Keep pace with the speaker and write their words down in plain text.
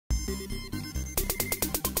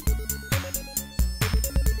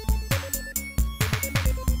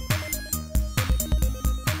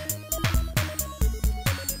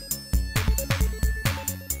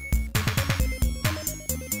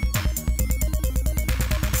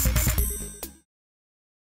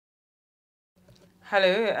Hello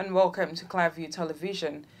and welcome to Clearview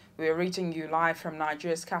Television. We are reaching you live from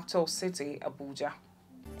Nigeria's capital city, Abuja.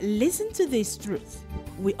 Listen to this truth.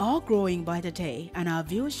 We are growing by the day and our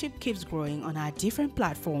viewership keeps growing on our different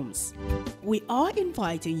platforms. We are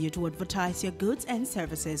inviting you to advertise your goods and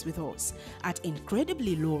services with us at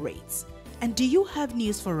incredibly low rates. And do you have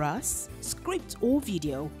news for us? Script or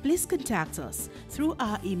video, please contact us through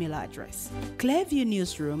our email address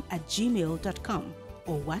clearviewnewsroom@gmail.com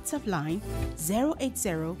or WhatsApp line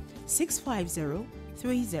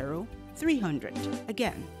 080-650-30-300.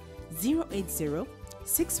 Again,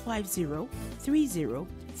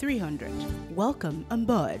 080-650-30-300. Welcome on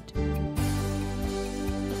board.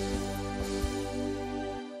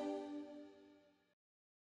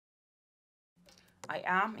 I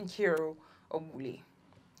am Nkiru Oguli.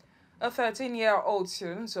 A 13-year-old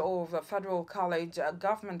student of the Federal College,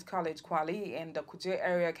 Government College Kwali in the Kuje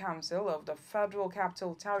Area Council of the Federal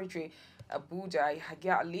Capital Territory,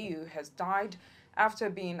 Bbnaija, has died after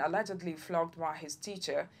being allegedly flogged by his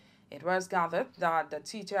teacher. It was gathered that the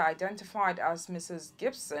teacher, identified as Mrs.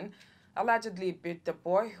 Gibson, allegedly beat the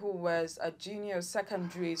boy, who was a junior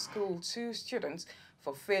secondary school 2 student,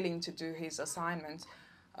 for failing to do his assignment.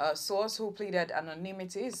 A source who pleaded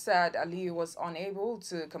anonymity said Aliyu was unable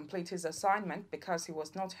to complete his assignment because he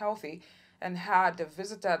was not healthy and had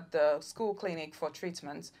visited the school clinic for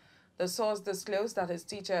treatment. The source disclosed that his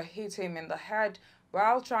teacher hit him in the head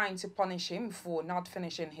while trying to punish him for not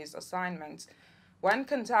finishing his assignment. When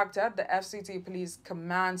contacted, the FCT Police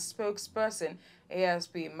Command spokesperson,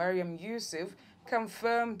 ASP Mariam Yusuf,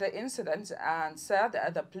 confirmed the incident and said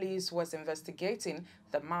that the police was investigating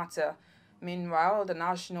the matter. Meanwhile, the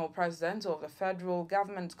national president of the Federal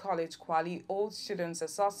Government College Kwali Old Students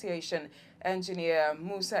Association, Engineer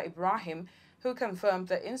Musa Ibrahim, who confirmed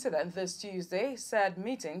the incident this Tuesday, said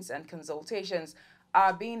meetings and consultations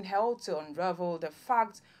are being held to unravel the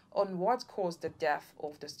facts on what caused the death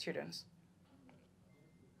of the students.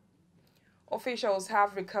 Officials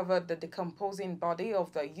have recovered the decomposing body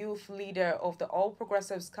of the youth leader of the All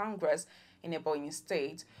Progressives Congress in Ebonyi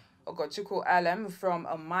State, Ogochukwu Alem, from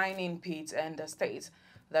a mining pit in the state.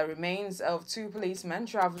 The remains of 2 policemen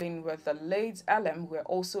traveling with the late Alem were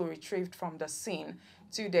also retrieved from the scene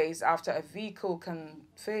 2 days after a vehicle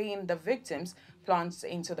conveying the victims plunged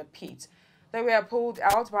into the pit. They were pulled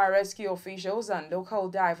out by rescue officials and local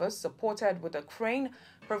divers, supported with a crane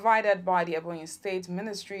provided by the Ebonyi State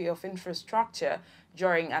Ministry of Infrastructure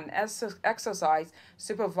during an exercise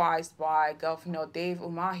supervised by Governor Dave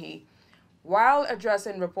Umahi. While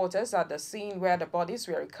addressing reporters at the scene where the bodies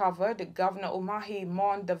were recovered, Governor Umahi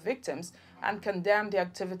mourned the victims and condemned the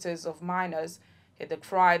activities of miners. He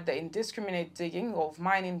decried the indiscriminate digging of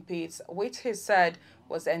mining pits, which he said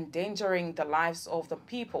was endangering the lives of the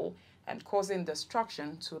people and causing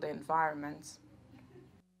destruction to the environment.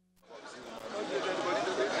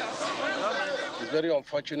 It's very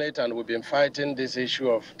unfortunate, and we've been fighting this issue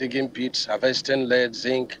of digging pits, harvesting lead,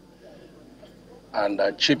 zinc, and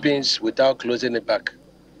chippings without closing it back.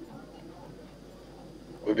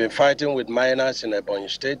 We've been fighting with miners in Ebonyi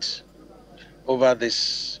State over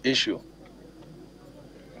this issue.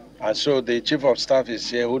 And so the Chief of Staff is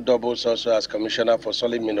here, who doubles also as Commissioner for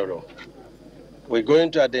Solid Mineral. We're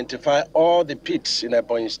going to identify all the pits in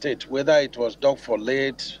Ebonyi State, whether it was dug for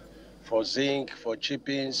lead, for zinc, for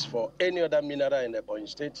chippings, for any other mineral in Ebonyi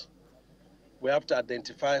State. We have to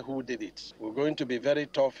identify who did it. We're going to be very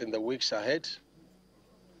tough in the weeks ahead.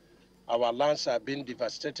 Our lands are being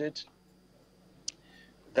devastated.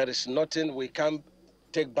 There is nothing, we can't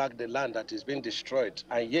take back the land that is being destroyed.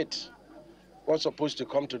 And yet, what's supposed to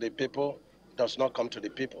come to the people does not come to the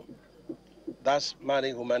people. That's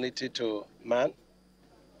marrying humanity to man.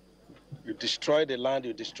 You destroy the land,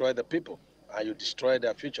 you destroy the people, and you destroy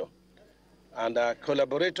their future. And our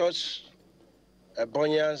collaborators,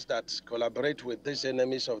 Ebonians that collaborate with these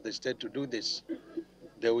enemies of the state to do this,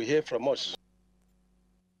 they will hear from us.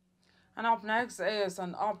 And up next is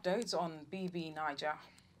an update on Bbnaija.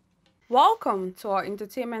 Welcome to our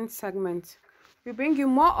entertainment segment. We bring you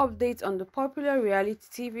more updates on the popular reality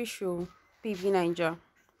TV show Bbnaija.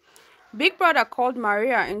 Big Brother called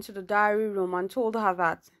Maria into the diary room and told her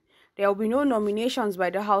that there will be no nominations by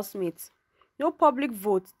the housemates, no public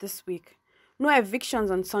votes this week, no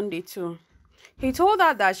evictions on Sunday too. He told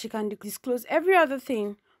her that she can disclose every other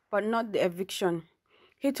thing but not the eviction.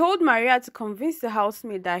 He told Maria to convince the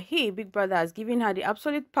housemate that he, Big Brother, has given her the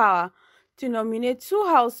absolute power to nominate 2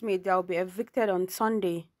 housemates that will be evicted on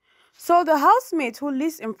Sunday. So the housemate who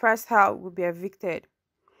least impressed her will be evicted.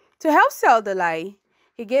 To help sell the lie,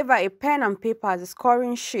 he gave her a pen and paper as a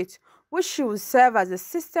scoring sheet, which she will serve as a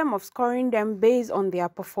system of scoring them based on their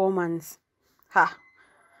performance. Ha!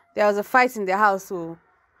 There was a fight in the house. So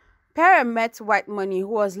PERE met White Money, who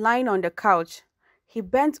was lying on the couch. He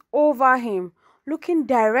bent over him, looking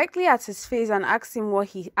directly at his face, and asked him what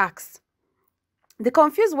he asked. The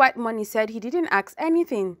confused White Money said he didn't ask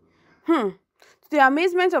anything. To the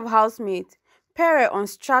amazement of housemates, PERE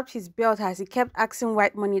unstrapped his belt as he kept asking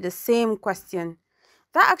White Money the same question.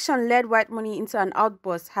 That action led White Money into an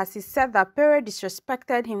outburst as he said that PERE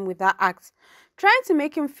disrespected him with that act, trying to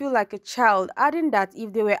make him feel like a child, adding that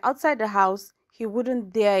if they were outside the house, he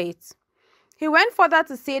wouldn't dare it. He went further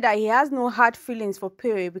to say that he has no hard feelings for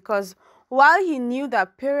PERE because while he knew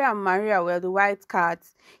that PERE and Maria were the white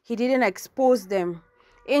cats, he didn't expose them.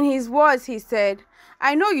 In his words, he said,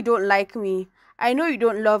 "I know you don't like me. I know you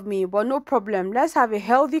don't love me, but no problem. Let's have a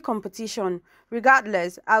healthy competition.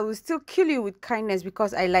 Regardless, I will still kill you with kindness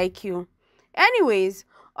because I like you." Anyways,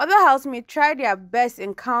 other housemates tried their best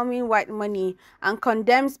in calming White Money and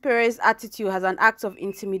condemns PERE's attitude as an act of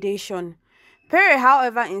intimidation. PERE,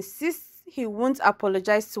 however, insists he won't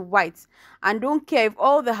apologize to White and don't care if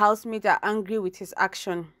all the housemates are angry with his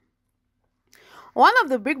action. One of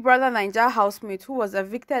the Big Brother Naija housemates who was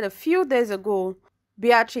evicted a few days ago,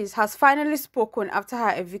 Beatrice, has finally spoken after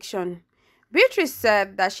her eviction. Beatrice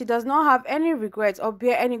said that she does not have any regrets or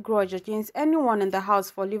bear any grudge against anyone in the house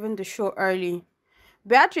for leaving the show early.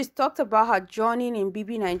 Beatrice talked about her journey in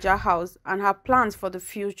Bbnaija house and her plans for the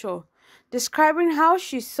future, describing how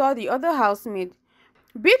she saw the other housemate.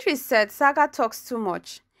 Beatrice said Saga talks too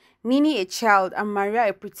much, Nini a child and Maria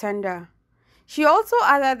a pretender. She also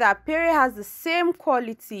added that PERE has the same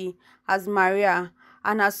quality as Maria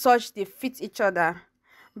and as such they fit each other.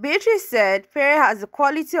 Beatrice said PERE has the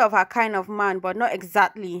quality of her kind of man, but not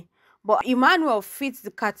exactly. But Emmanuel fits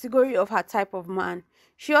the category of her type of man.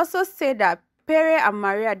 She also said that PERE and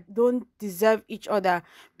Maria don't deserve each other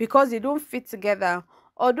because they don't fit together,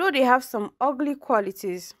 although they have some ugly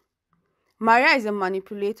qualities. Maria is a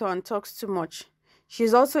manipulator and talks too much.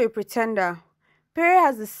 She's also a pretender. PERE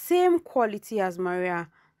has the same quality as Maria.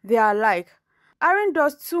 They are alike. Aaron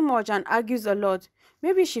does too much and argues a lot.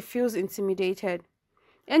 Maybe she feels intimidated.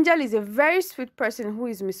 Angel is a very sweet person who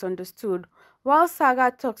is misunderstood, while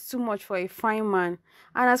Saga talks too much for a fine man.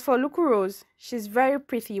 And as for Luku Rose, she's very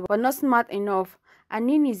pretty but not smart enough. And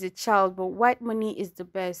Nini is a child, but White Money is the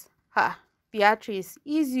best. Ha! Beatrice,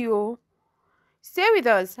 easy oh. Stay with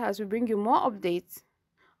us as we bring you more updates.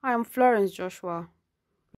 I am Florence Joshua.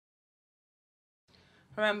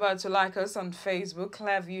 Remember to like us on Facebook,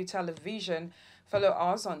 Clearview Television. Follow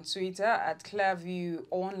us on Twitter at Clearview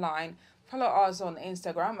Online. Follow us on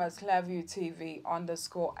Instagram at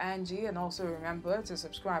ClearviewTV_Angie. And also remember to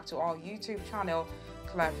subscribe to our YouTube channel,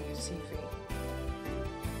 Clearview TV.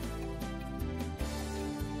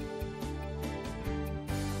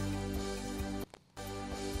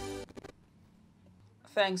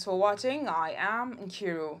 Thanks for watching. I am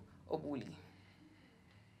Nkiru Obuli.